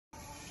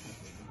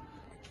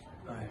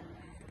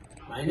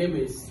My name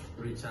is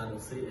Richard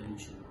Osei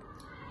Eluchu,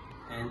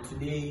 and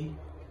today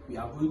we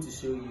are going to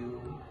show you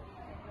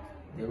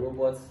the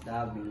robots that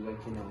I've been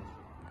working on.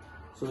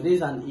 So this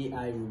is an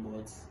AI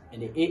robot,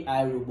 and the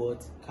AI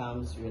robot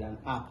comes with an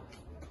app.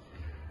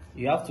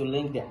 You have to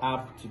link the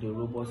app to the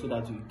robot so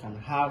that you can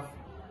have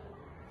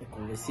a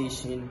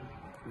conversation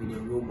with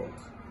the robot.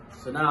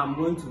 So now I'm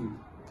going to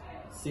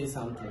say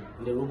something,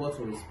 and the robot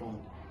will respond.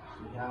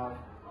 We have,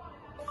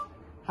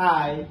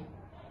 hi.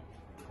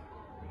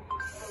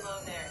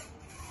 Hello there.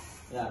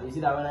 Yeah, you see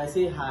that when I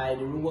say hi,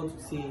 the robot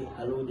will say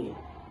hello there.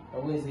 I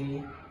will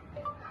say,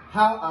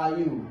 how are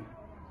you?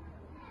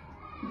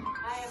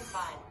 I am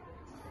fine.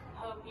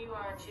 Hope you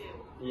are too.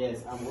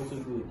 Yes, I'm also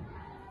good.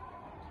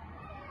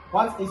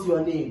 What is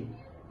your name?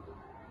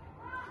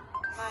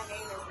 My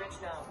name is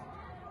Rich Gnome.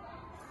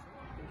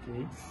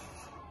 Okay.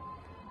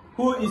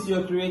 Who is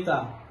your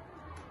creator?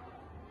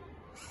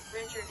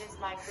 Richard is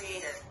my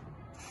creator.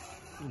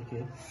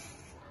 Okay.